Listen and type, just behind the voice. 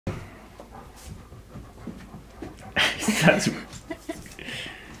Zazu.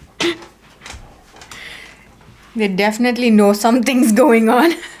 They definitely know something's going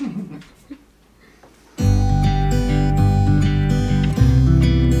on.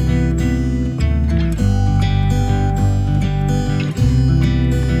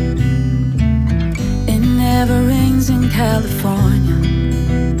 It never rains in California.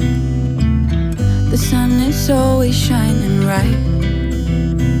 The sun is always shining bright.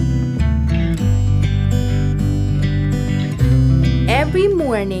 Every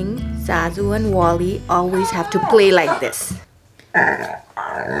morning, Zazu and Walle always have to play like this.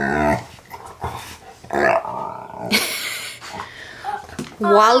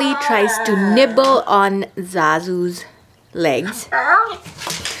 Walle tries to nibble on Zazu's legs,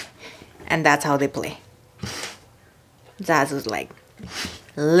 and that's how they play. Zazu's like,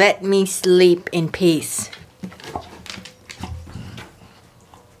 let me sleep in peace.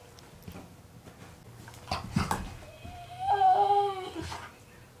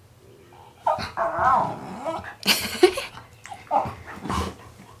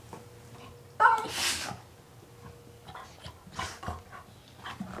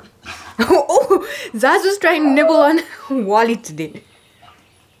 Oh, Zazu's trying to nibble on Walle today.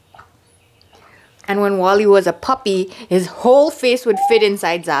 And when Walle was a puppy, his whole face would fit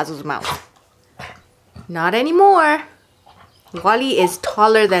inside Zazu's mouth. Not anymore. Walle is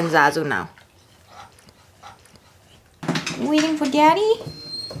taller than Zazu now. Waiting for Daddy?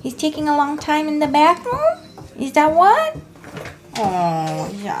 He's taking a long time in the bathroom? Is that what? Oh,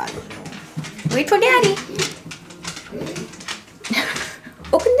 Zazu. Wait for Daddy.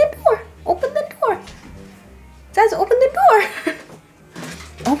 Open the door. Open the door. Zazu, open the door.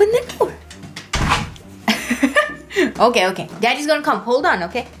 Open the door. Okay. Daddy's gonna come. Hold on,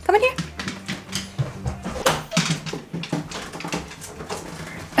 okay? Come in here.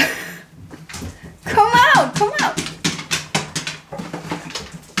 Come out.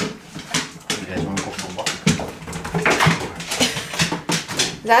 You guys want to go for a walk?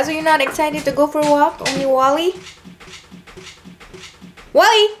 Zazu, you're not excited to go for a walk? Only Walle?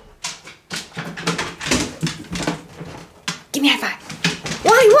 Walle! Give me a high five.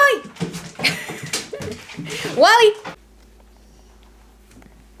 Walle! Walle!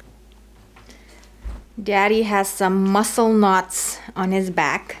 Daddy has some muscle knots on his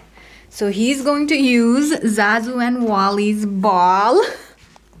back. So he's going to use Zazu and Walle's ball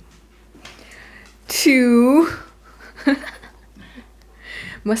to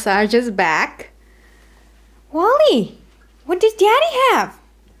massage his back. Walle! What does Daddy have?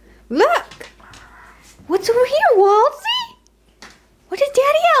 Look! What's over here, Walsey? What does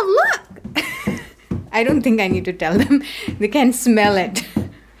Daddy have? Look! I don't think I need to tell them. They can smell it.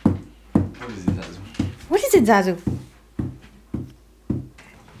 What is it, Zazu? What is it, Zazu?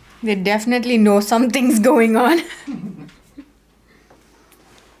 They definitely know something's going on.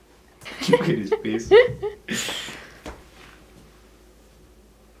 Look at his face.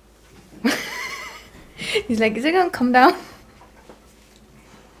 He's like, is it gonna come down?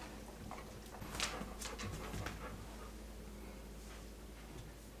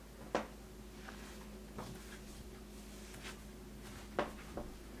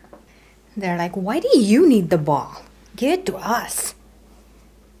 They're like, why do you need the ball? Give it to us.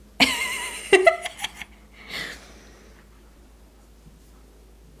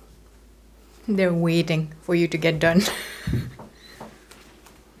 They're waiting for you to get done.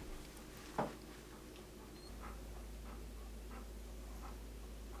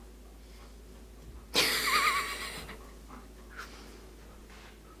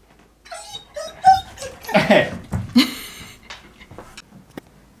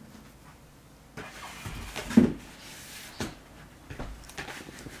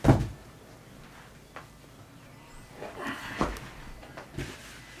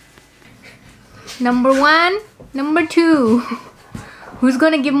 Number 1, number 2. Who's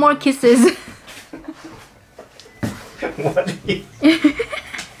gonna give more kisses? What?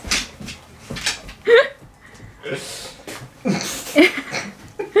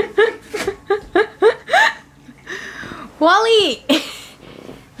 Walle!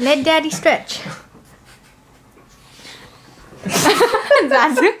 Let Daddy stretch.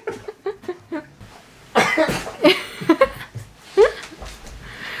 Zazu.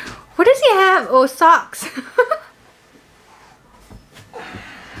 What does he have? Oh, socks.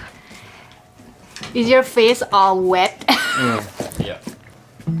 Is your face all wet? Yeah.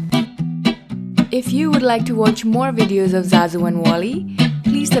 If you would like to watch more videos of Zazu and Walle,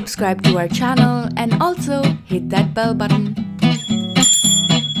 please subscribe to our channel and also hit that bell button.